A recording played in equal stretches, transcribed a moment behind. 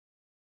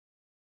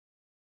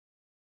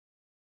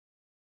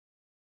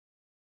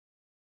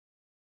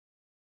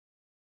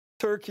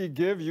Turkey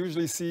Give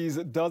usually sees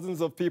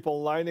dozens of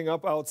people lining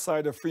up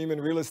outside of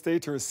Freeman real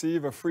estate to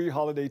receive a free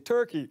holiday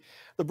turkey.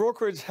 The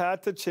brokerage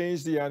had to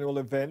change the annual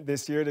event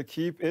this year to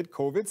keep it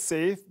COVID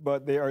safe,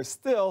 but they are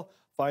still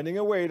finding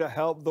a way to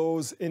help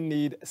those in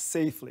need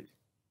safely.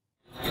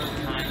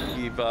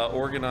 We've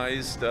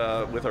organized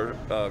with our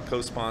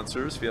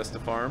co-sponsors, Fiesta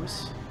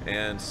Farms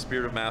and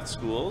Spirit of Math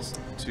Schools,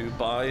 to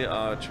buy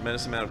a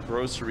tremendous amount of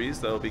groceries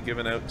that will be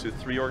given out to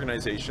 3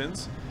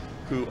 organizations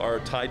who are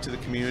tied to the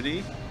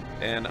community,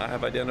 and I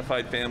have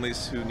identified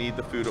families who need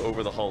the food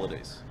over the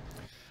holidays.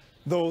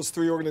 Those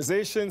 3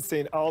 organizations,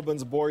 St.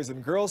 Albans Boys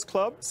and Girls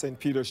Club, St.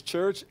 Peter's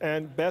Church,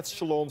 and Beth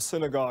Shalom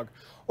Synagogue.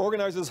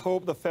 Organizers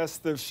hope the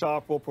festive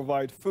shop will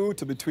provide food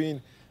to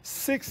between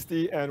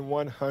 60 and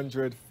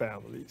 100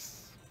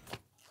 families.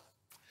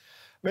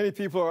 Many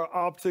people are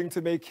opting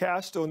to make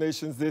cash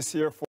donations this year for